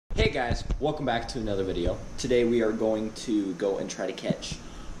Hey guys, welcome back to another video. Today we are going to go and try to catch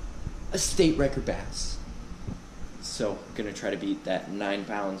a state record bass. So, we're going to try to beat that 9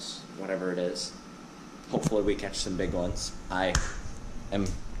 pounds, whatever it is. Hopefully we catch some big ones. I am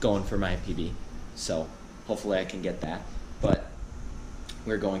going for my PB, so hopefully I can get that. But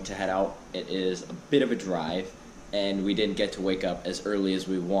we're going to head out. It is a bit of a drive, and we didn't get to wake up as early as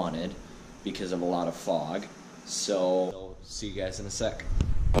we wanted because of a lot of fog. So, see you guys in a sec.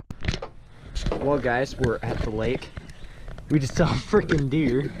 Well guys, we're at the lake. We just saw a freaking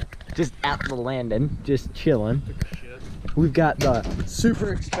deer just at the landing, just chilling. We've got the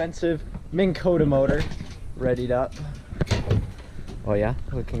super expensive Minn Kota motor readied up. Oh yeah,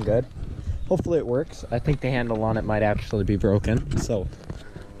 looking good. Hopefully it works. I think the handle on it might actually be broken, so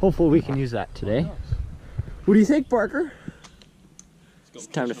hopefully we can use that today. What do you think, Parker? It's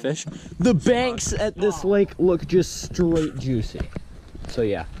time to fish. The banks at this lake look just straight juicy. So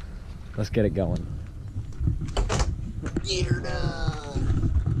yeah. Let's get it going. Get her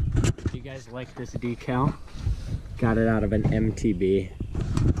done. You guys like this decal? Got it out of an MTB.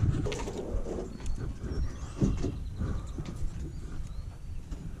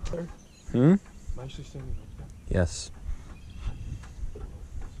 Hmm? Yes.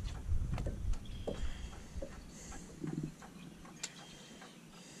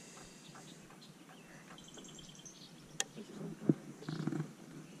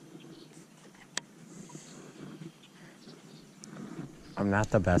 I'm not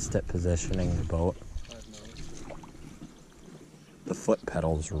the best at positioning the boat. The foot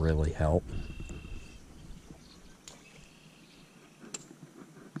pedals really help.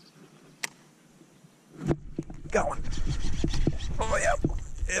 Going. Oh yeah,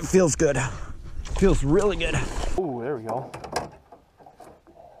 it feels good. Feels really good. Oh, there we go.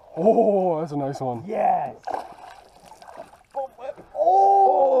 Oh, that's a nice one. Yes.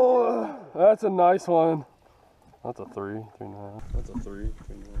 Oh, that's a nice one. That's a 3.5. That's a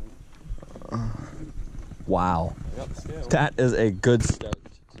 3.5. Wow. That is a good start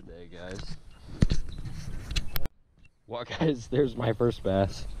today, guys. Well, guys, there's my first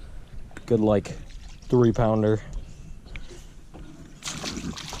bass. Good, like, 3-pounder.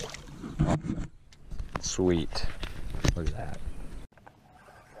 Sweet. Look at that.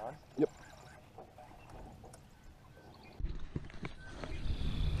 Yep.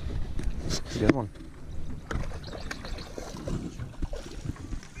 Good one.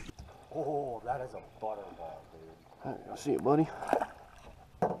 Oh, that is a butterball, dude. There you go. See it, buddy. I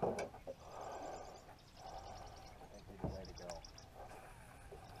think he's ready to go.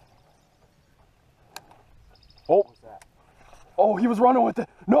 Oh. What was that? Oh, he was running with it.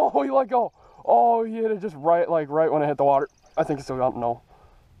 No, he let go. Oh, he hit it just right when it hit the water. I think he still got no.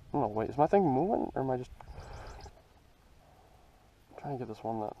 No, wait, is my thing moving or am I just trying to get this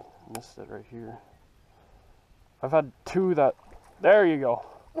one that missed it right here? I've had two that. There you go.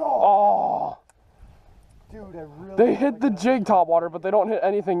 Oh, Dude, I really. they hit the jig top water, but they don't hit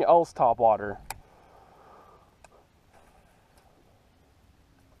anything else top water.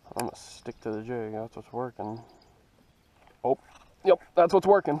 I'm gonna stick to the jig. That's what's working. Oh, yep, that's what's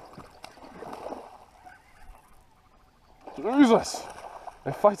working. Jesus,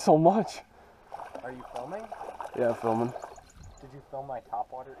 they fight so much. Are you filming? Yeah, filming. Did you film my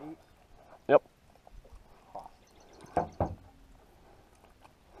topwater eat? Yep. Awesome.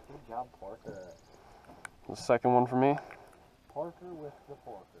 Good job, Parker. The second one for me. Parker with the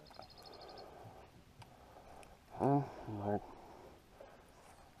Parker. Like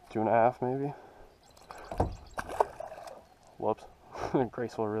 2.5 maybe. Whoops.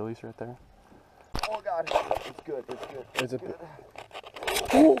 Graceful release right there. Oh god, it's good, it's good. Is it? Good.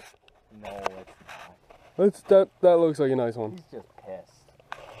 Oh, No, it's not. that looks like a nice one. He's just pissed.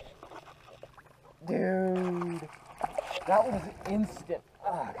 Dude, that was instant.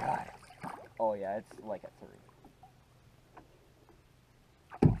 Oh god. Oh yeah, it's like a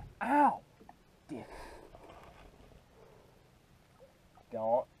 3. Ow! Dick.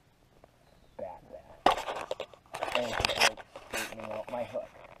 Don't bat that. And he's like straightening out my hook.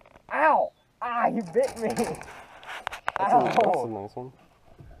 Ow! Ah, you bit me! That's a Ow! nice one.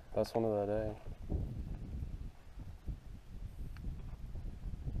 Best one of the day.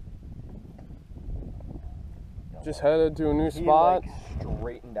 Just headed to a new spot. He like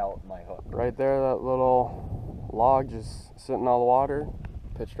straightened out my hook. Right there, that little log just sitting on the water.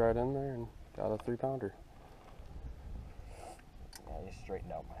 Pitched right in there and got a 3-pounder. Yeah, he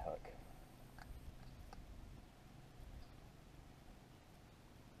straightened out my hook.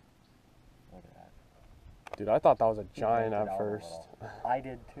 Look at that. Dude, I thought that was a giant bent it at out a first. little. I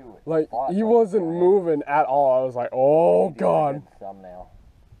did too. It Like, fought he like a wasn't giant. moving at all. I was like, oh Maybe a god. good thumbnail.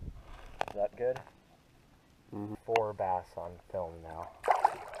 Is that good? Mhm. 4 bass on film now.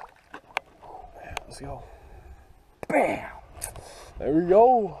 Let's go. Bam! There we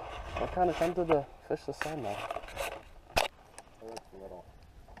go. I'm kind of tempted to fish the side now. It looks little.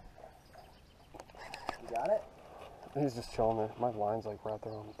 You got it? He's just chilling there. My line's like right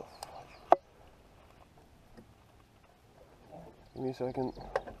there on the fudge. Give me a second.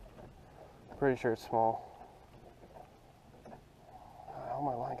 Pretty sure it's small. How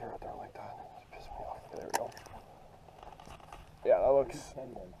my line get right there like that? It pissed me off. There we go. Yeah, that looks.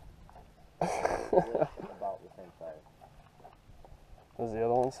 About the same size. Those are the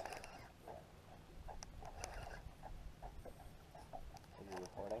other ones. Are you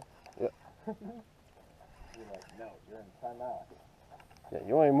recording? Yeah. You're like, no, you're in timeout. Yeah,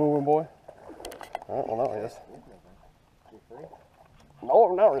 you ain't moving, boy. Alright, well, now he is. He's moving. You free?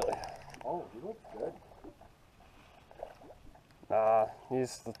 No, not really. Oh, he looks good. Nah,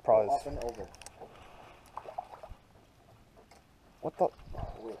 he's probably. Up and over. What the?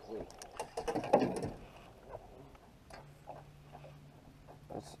 Wait.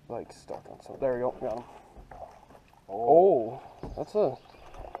 It's like stuck on something. There we go, got him. Oh. Oh, that's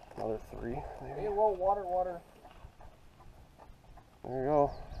another 3. Hey, Maybe. whoa, water. There you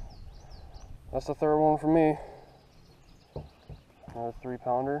go. That's the 3rd one for me. Another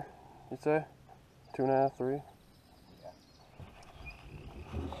 3-pounder, you'd say? 2.5, 3. Make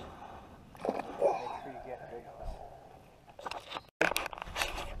sure you get big stuff. It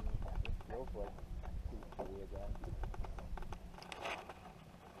feels like 2 again.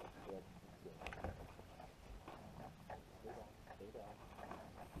 Good.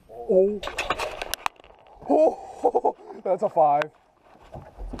 Oh, that's a 5.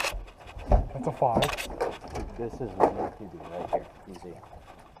 That's a 5. This is what you do right here. Easy.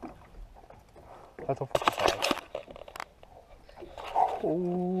 That's a fucking 5.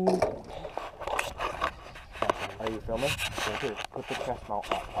 Oh. Are you filming? Here, put the chest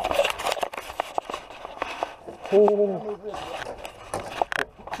mount up. Oh.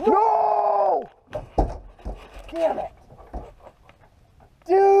 No! Damn it!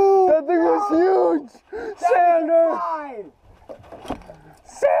 Dude! That thing was huge! Sander! Fine!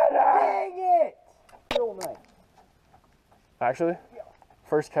 Sander! Dang it! Real nice. Actually,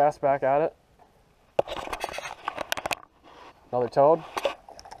 first cast back at it. Another toad.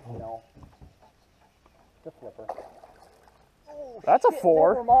 No. The flipper. That's a Shit,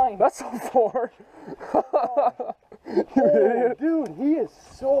 4. Never mind. That's a 4. You idiot. Dude, he is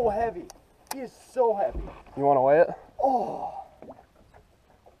so heavy. He is so heavy. You want to weigh it? Oh.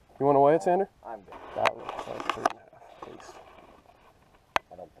 You want to weigh it, Sander? I'm good. That looks like 3.5 at least.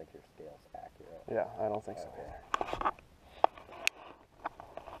 I don't think your scale's accurate. Yeah, I don't think so either.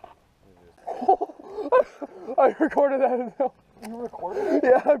 I recorded that. You recorded it?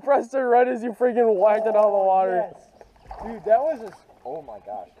 Yeah, I pressed it right as you freaking whacked it out of the water. Yes. Dude, that was a... Oh my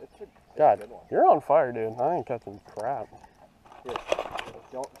gosh. It's a God, good one. you're on fire, dude. I ain't catching crap. Here,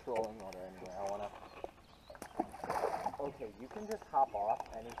 don't throw in water anyway. I wanna... Okay, you can just hop off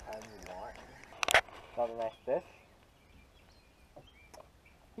anytime you want. Another nice fish.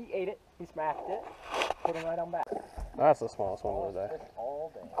 He ate it. He smashed it. Put him right on back. That's the smallest one of the day. Fish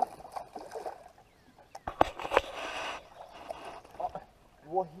all day. Oh,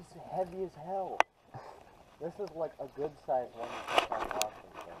 well, he's heavy as hell. This is like a good size one you catch on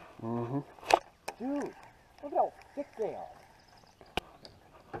Washington. Mm-hmm. Dude, look at how thick they are.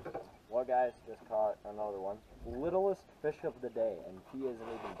 Well, guys, just caught another one. Littlest fish of the day, and he isn't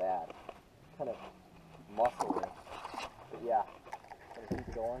even bad. Kind of muscly. But yeah, gonna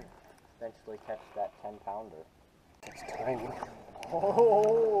keep going. Eventually catch that 10-pounder. It's tiny.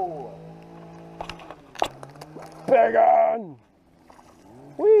 Oh! Big one!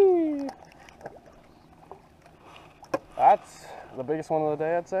 Whee! That's the biggest one of the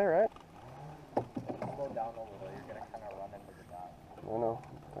day, I'd say, right? Slow down over there. You're gonna kind of run into the guy. I know.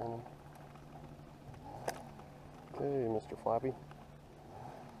 Okay, Mr. Flappy.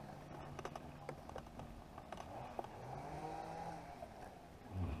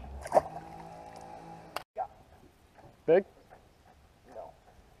 Yeah. Big? No.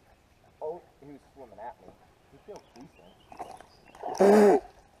 Oh, he was swimming at me. He feels decent.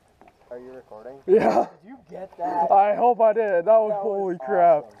 Are you recording? Yeah. Did you get that? I hope I did. That was, That was holy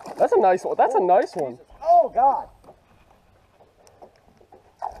crap. awesome. That's a nice one. That's a nice one. Jesus. Oh, God.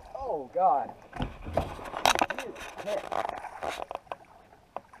 Oh, God. He is pissed.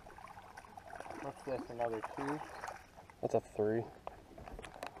 What's this, another 2? That's a 3.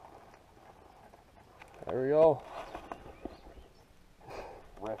 There we go.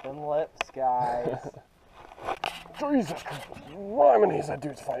 Ripping lips, guys. Jesus Christ. Riminies, that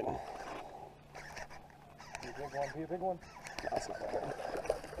dude's fighting. Big one, be a big one. That's not bad.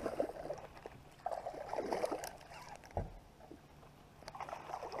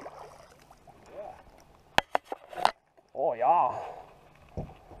 Oh yeah.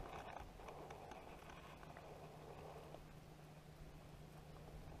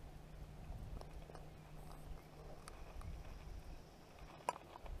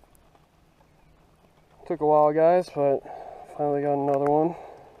 Took a while, guys, but finally got another one.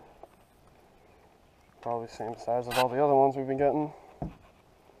 Probably same size as all the other ones we've been getting.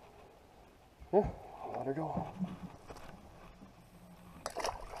 Yeah, let her go.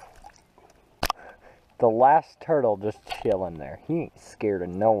 The last turtle just chilling there. He ain't scared of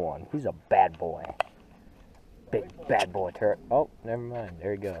no one. He's a bad boy. Big bad boy turtle. Oh, never mind.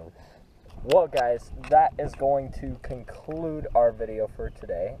 There he goes. Well, guys, that is going to conclude our video for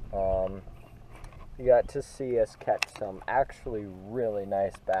today. You got to see us catch some actually really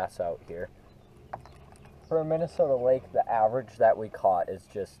nice bass out here. For a Minnesota lake, the average that we caught is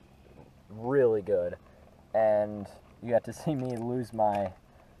just really good. And you got to see me lose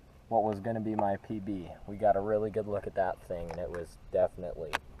what was going to be my PB. We got a really good look at that thing, and it was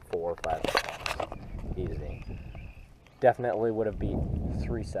definitely 4 or 5 pounds. Easy. Definitely would have beat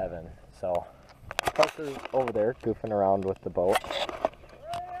 3.7. So, Parker's over there goofing around with the boat.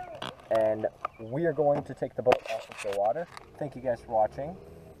 And we are going to take the boat off of the water. Thank you guys for watching.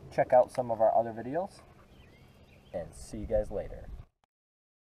 Check out some of our other videos. And see you guys later.